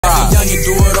young and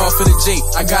do it all for the G.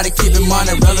 I gotta keep in mind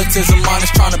that relatives of mine is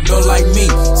trying to build like me.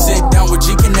 Sit down with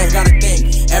Gconnet, gotta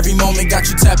think. Every moment got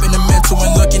you tapping the mental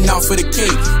and looking out for the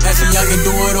key. As a young and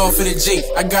do it all for the G.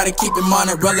 I gotta keep in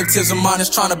mind that relatives of mine is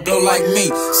trying to build like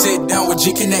me. Sit down with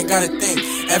Gconnet, gotta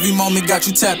think. Every moment got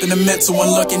you tapping the mental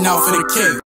and looking out for the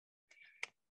key.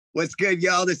 What's good,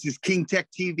 y'all? This is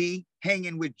kingtechtv,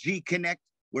 hanging with Gconnet,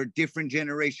 where different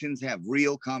generations have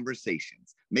real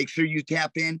conversations. Make sure you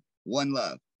tap in. One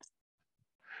love.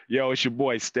 Yo, it's your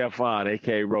boy Stefan,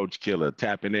 aka Roach Killer,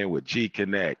 tapping in with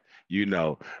Gconnet. You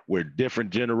know, where different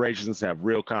generations have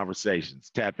real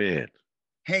conversations. Tap in.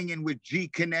 Hanging with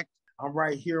Gconnet. I'm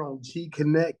right here on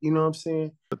Gconnet, you know what I'm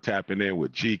saying? Tapping in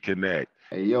with Gconnet.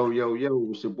 Hey, yo,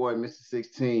 it's your boy Mr.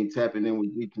 16, tapping in with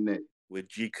Gconnet. With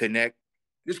Gconnet.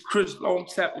 This Chris Long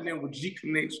tapping in with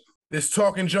Gconnet. This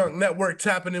Talking Junk Network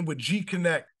tapping in with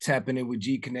Gconnet. Tapping in with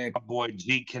Gconnet. My boy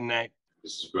Gconnet.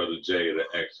 This is Brother Jay of the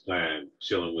X-Clan,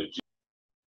 chilling with G.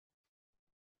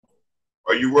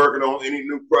 Are you working on any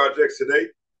new projects today?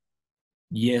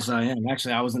 Yes, I am.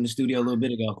 Actually, I was in the studio a little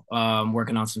bit ago,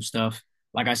 working on some stuff.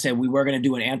 Like I said, we were going to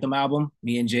do an anthem album.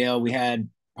 Me and JL, we had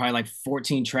probably like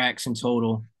 14 tracks in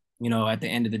total, you know, at the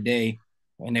end of the day.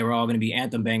 And they were all going to be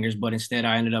anthem bangers, but instead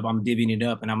I'm divvying it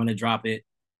up and I'm going to drop it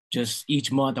just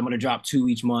each month. I'm going to drop 2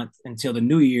 each month until the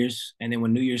New Year's. And then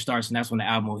when New Year's starts, and that's when the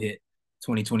album will hit,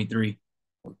 2023.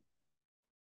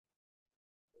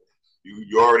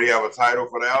 You already have a title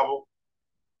for the album?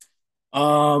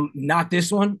 Not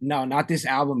this one. No, not this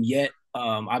album yet.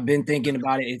 I've been thinking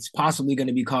about it. It's possibly going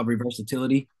to be called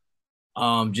Reversatility,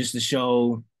 just to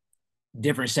show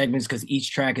different segments because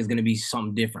each track is going to be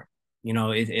something different. You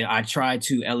know, I try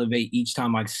to elevate each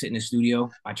time I sit in the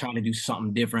studio. I try to do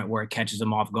something different where it catches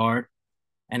them off guard.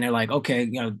 And they're like, okay,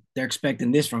 you know, they're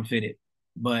expecting this from Fitt3d.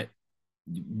 But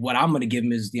what I'm going to give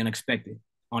them is the unexpected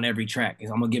on every track.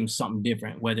 Is I'm going to give them something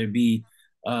different, whether it be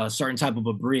a certain type of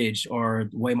a bridge or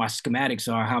the way my schematics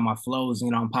are, how my flows,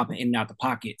 you know, I'm popping in and out the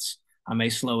pockets. I may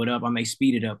slow it up. I may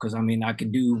speed it up because, I mean, I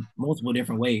could do multiple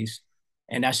different ways.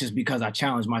 And that's just because I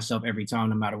challenge myself every time,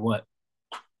 no matter what.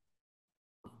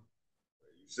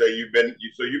 So you've been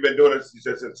doing it, you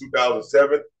said, since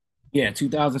 2007? Yeah,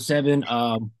 2007.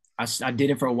 I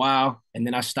did it for a while, and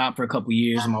then I stopped for a couple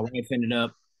years, and my wife ended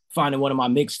up finding one of my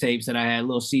mixtapes that I had, a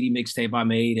little CD mixtape I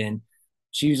made, and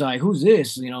she was like, "Who's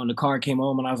this?" You know, and the car came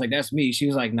home, and I was like, "That's me." She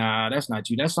was like, "Nah, that's not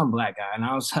you. That's some black guy." And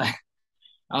I was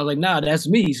like, "Nah, that's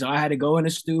me." So I had to go in the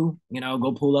stew, you know,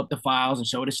 go pull up the files and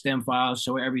show her the stem files,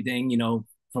 show her everything, you know,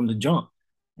 from the jump.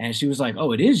 And she was like,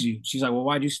 "Oh, it is you." She's like, "Well,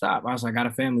 why'd you stop?" I was like, "I got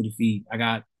a family to feed. I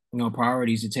got, you know,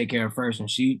 priorities to take care of first." And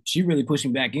she really pushed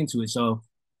me back into it. So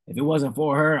if it wasn't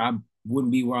for her, I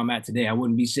wouldn't be where I'm at today. I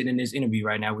wouldn't be sitting in this interview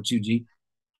right now with you, G.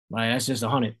 Like, that's just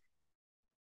 100.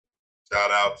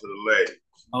 Shout out to the lady.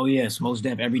 Oh, yes, most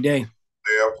def, every day.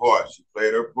 Play her part. She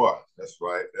played her part. That's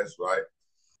right. That's right.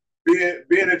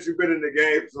 Being that you've been in the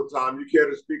game for some time, you care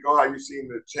to speak on how you've seen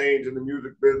the change in the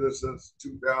music business since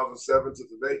 2007 to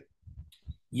today?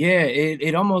 Yeah,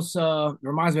 it almost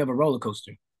reminds me of a roller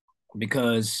coaster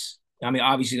because, I mean,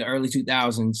 obviously the early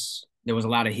 2000s, there was a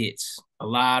lot of hits, a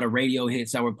lot of radio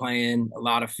hits that were playing, a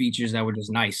lot of features that were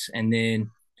just nice. And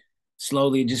then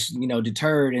slowly just, you know,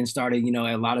 deterred and started, you know,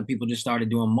 a lot of people just started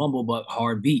doing mumble but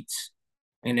hard beats.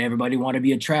 And everybody wanted to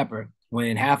be a trapper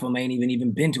when half of them ain't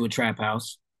even been to a trap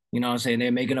house. You know what I'm saying?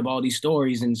 They're making up all these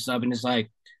stories and stuff. And it's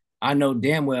like, I know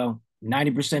damn well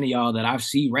 90% of y'all that I've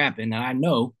seen rapping that I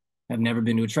know have never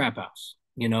been to a trap house,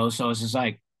 you know? So it's just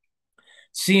like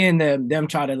seeing them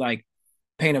try to like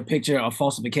paint a picture, a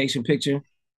falsification picture.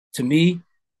 To me,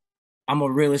 I'm a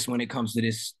realist when it comes to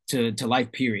this, to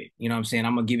life, period. You know what I'm saying?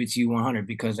 I'm going to give it to you 100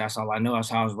 because that's all I know. That's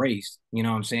how I was raised. You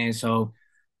know what I'm saying? So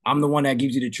I'm the one that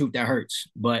gives you the truth that hurts,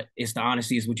 but it's the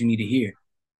honesty is what you need to hear.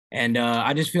 And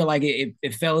I just feel like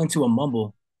it fell into a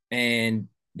mumble and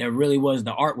there really was,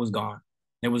 the art was gone.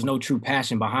 There was no true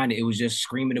passion behind it. It was just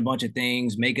screaming a bunch of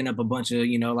things, making up a bunch of,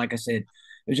 you know, like I said, it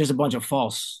was just a bunch of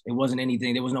false. It wasn't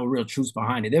anything. There was no real truth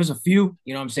behind it. There was a few,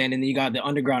 you know what I'm saying? And then you got the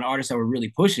underground artists that were really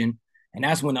pushing. And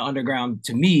that's when the underground,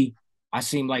 to me, I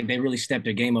seem like they really stepped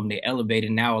their game up and they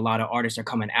elevated. Now a lot of artists are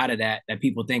coming out of that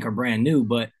people think are brand new,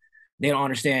 but they don't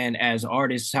understand as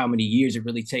artists how many years it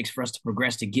really takes for us to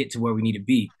progress to get to where we need to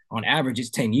be. On average, it's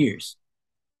 10 years,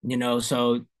 you know?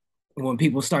 So when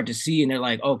people start to see and they're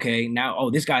like, okay, now,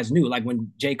 oh, this guy's new. Like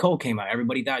when J. Cole came out,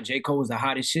 everybody thought J. Cole was the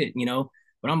hottest shit, you know?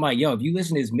 But I'm like, yo, if you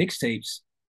listen to his mixtapes,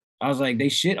 I was like, they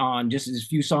shit on just as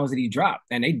few songs that he dropped.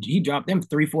 And he dropped them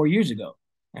 3-4 years ago.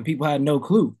 And people had no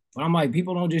clue. But I'm like,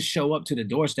 people don't just show up to the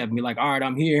doorstep and be like, all right,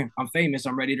 I'm here. I'm famous.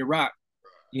 I'm ready to rock,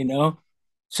 you know?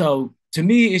 So to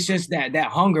me, it's just that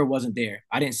hunger wasn't there.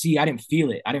 I didn't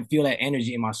feel it. I didn't feel that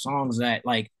energy in my songs that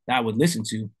I would listen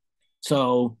to.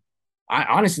 So I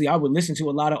honestly would listen to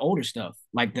a lot of older stuff,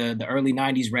 like the early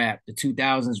 90s rap, the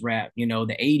 2000s rap, the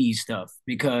 80s stuff,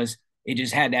 because it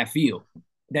just had that feel,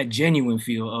 that genuine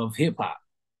feel of hip hop.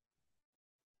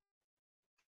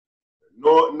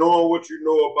 Knowing what you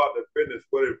know about the business,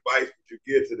 what advice would you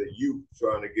give to the youth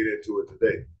trying to get into it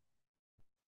today?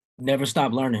 Never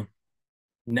stop learning.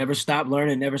 Never stop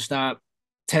learning. Never stop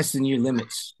testing your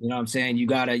limits. You know what I'm saying? You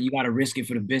gotta risk it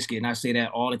for the biscuit. And I say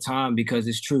that all the time because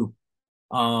it's true.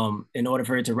 In order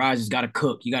for it to rise, it's gotta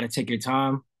cook. You gotta take your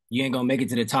time. You ain't gonna make it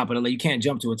to the top of the ladder. You can't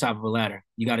jump to the top of a ladder.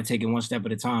 You gotta take it one step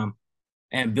at a time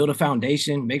and build a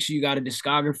foundation. Make sure you got a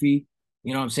discography.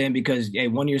 You know what I'm saying? Because hey,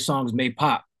 one of your songs may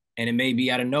pop and it may be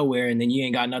out of nowhere, and then you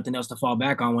ain't got nothing else to fall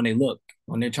back on when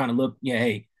they're trying to look, yeah,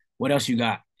 hey, what else you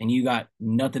got? And you got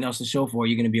nothing else to show for.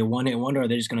 You're gonna be a one-hit wonder, or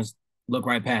they're just gonna look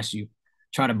right past you.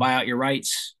 Try to buy out your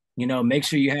rights. Make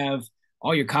sure you have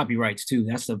all your copyrights too.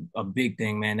 That's a big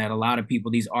thing, man, that a lot of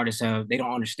people, these artists they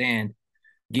don't understand.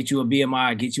 Get you a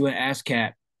BMI, get you an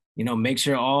ASCAP, make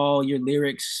sure all your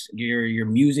lyrics, your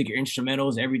music, your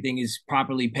instrumentals, everything is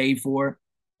properly paid for,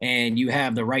 and you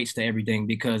have the rights to everything,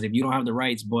 because if you don't have the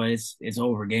rights, boy, it's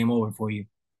over, game over for you,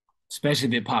 especially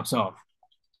if it pops off.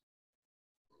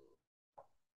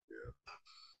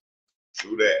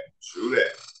 True that.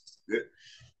 Yeah.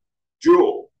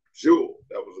 Jewel,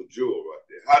 that was a jewel right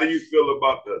there. How do you feel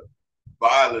about the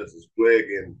violence that's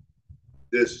plaguing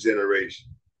this generation?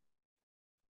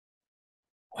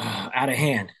 Out of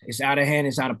hand. It's out of hand.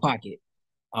 It's out of pocket.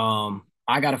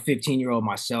 I got a 15-year-old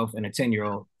myself and a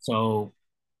 10-year-old, so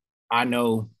I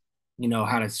know,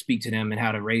 how to speak to them and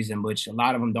how to raise them, which a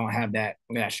lot of them don't have that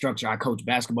structure. I coach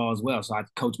basketball as well, so I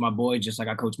coach my boys just like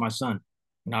I coach my son.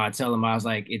 I tell them, I was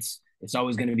like, it's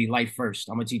always going to be life first.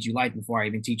 I'm going to teach you life before I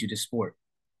even teach you the sport,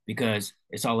 because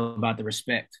it's all about the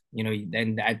respect.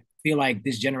 And I feel like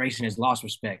this generation has lost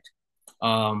respect,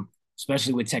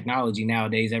 especially with technology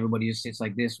nowadays. Everybody just sits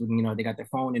like this with, they got their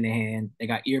phone in their hand, they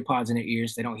got ear pods in their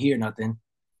ears, they don't hear nothing,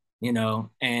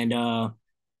 and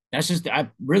that's just, I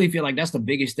really feel like that's the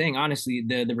biggest thing. Honestly,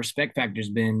 the respect factor's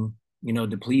been,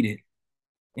 depleted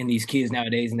in these kids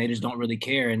nowadays, and they just don't really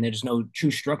care, and there's no true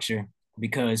structure,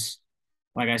 because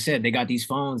like I said, they got these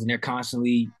phones and they're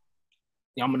constantly,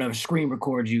 I'm gonna screen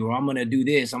record you, or I'm gonna do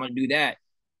this, I'm gonna do that.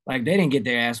 Like, they didn't get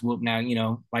their ass whooped now,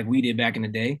 like we did back in the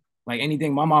day. Like,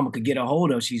 anything my mama could get a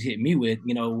hold of, she's hit me with,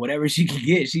 whatever she could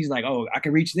get, she's like, oh, I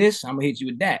can reach this, I'm gonna hit you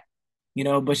with that.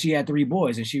 But she had 3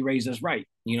 boys and she raised us right.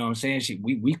 You know what I'm saying?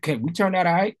 We turned out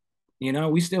all right.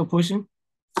 We still pushing.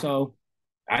 So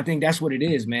I think that's what it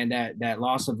is, man, that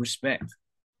loss of respect.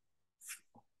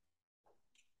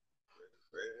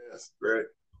 That's great.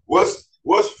 What's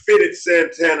Fitt3d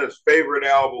Santana's favorite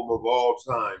album of all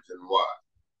times, and why?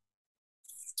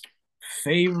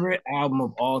 Favorite album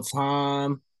of all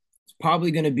time? It's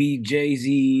probably gonna be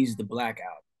Jay-Z's The Black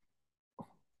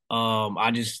Album.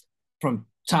 I just, from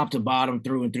top to bottom,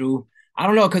 through and through. I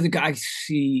don't know, because I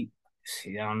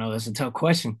don't know. That's a tough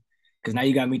question, because now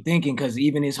you got me thinking, because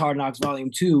even his Hard Knocks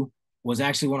Volume 2 was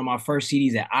actually one of my first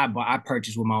CDs that I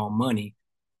purchased with my own money.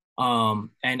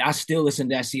 And I still listen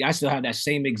to that CD. I still have that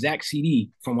same exact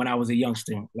CD from when I was a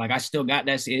youngster. Like, I still got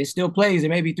that CD. It still plays. There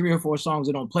may be 3 or 4 songs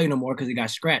that don't play no more because it got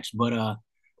scratched. But of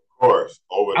course,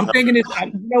 I'm thinking you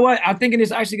know what? I'm thinking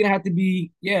it's actually gonna have to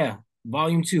be,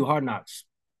 Volume 2, Hard Knocks,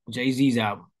 Jay-Z's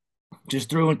album.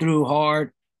 Just through and through,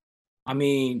 hard. I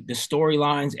mean, the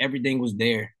storylines, everything was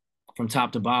there from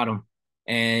top to bottom.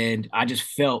 And I just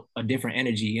felt a different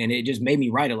energy, and it just made me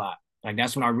write a lot. Like,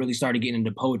 that's when I really started getting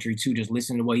into poetry too, just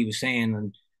listening to what he was saying.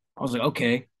 And I was like,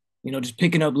 okay, just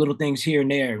picking up little things here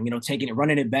and there, taking it,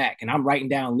 running it back. And I'm writing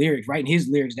down lyrics, writing his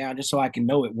lyrics down just so I can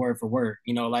know it word for word,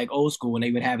 like old school when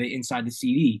they would have it inside the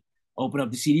CD. Open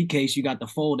up the CD case, you got the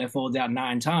fold that folds out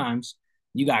 9 times.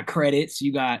 You got credits,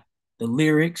 you got the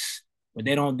lyrics, but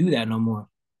they don't do that no more.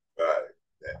 Right.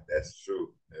 That's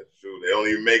true. That's true. They don't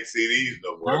even make CDs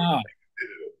no more. Wow.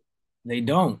 They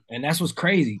don't, and that's what's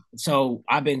crazy. So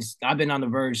I've been on the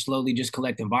verge slowly just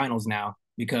collecting vinyls now,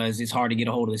 because it's hard to get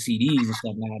a hold of the CDs and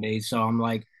stuff nowadays. So I'm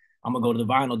like, I'm gonna go to the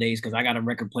vinyl days, because I got a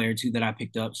record player too that I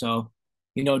picked up. So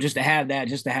just to have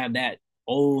that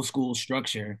old school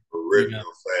structure, original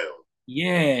sound.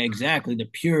 Yeah, exactly. The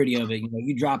purity of it.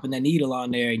 You dropping the needle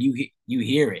on there and you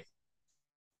hear it.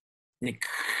 And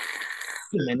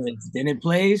then it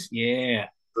plays. Yeah.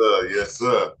 Yes,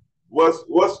 sir.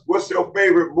 What's your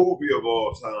favorite movie of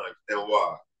all time, and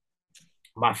why?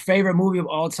 My favorite movie of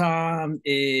all time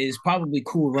is probably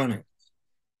Cool Runnings.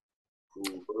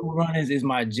 Cool Runnings is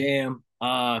my jam.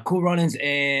 Cool Runnings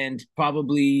and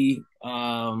probably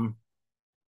that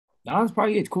was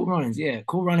probably it. Cool Runnings, yeah.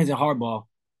 Cool Runnings and Hardball,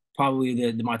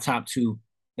 probably my top two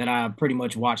that I pretty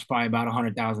much watched probably about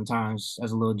 100,000 times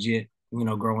as a little jit,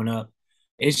 growing up.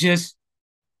 It's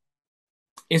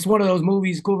one of those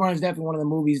movies. Cool Runnings is definitely one of the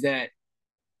movies that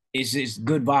it's just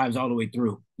good vibes all the way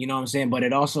through. You know what I'm saying? But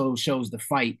it also shows the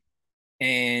fight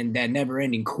and that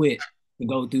never-ending quit to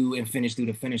go through and finish through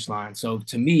the finish line. So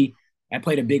to me, that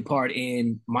played a big part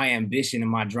in my ambition and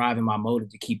my drive and my motive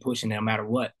to keep pushing no matter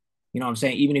what. You know what I'm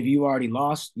saying? Even if you already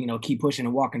lost, keep pushing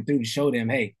and walking through to show them,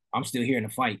 hey, I'm still here in the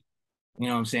fight. You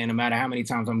know what I'm saying? No matter how many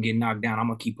times I'm getting knocked down, I'm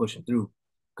going to keep pushing through.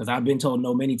 Because I've been told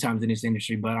no many times in this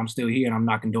industry, but I'm still here and I'm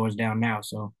knocking doors down now.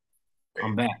 So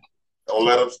I'm back. Don't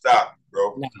let them stop,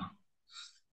 bro. No.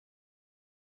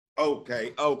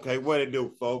 Okay. What it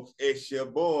do, folks? It's your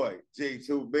boy,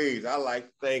 G2Bs. I'd like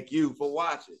to thank you for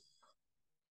watching.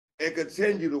 And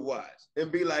continue to watch.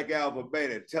 And be like Alpha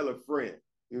Beta. Tell a friend.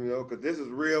 Because this is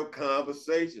real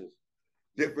conversations.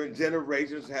 Different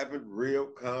generations having real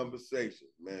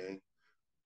conversations, man.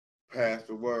 Pass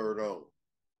the word on.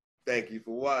 Thank you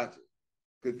for watching.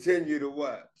 Continue to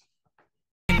watch.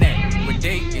 With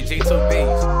D and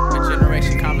G2Bs.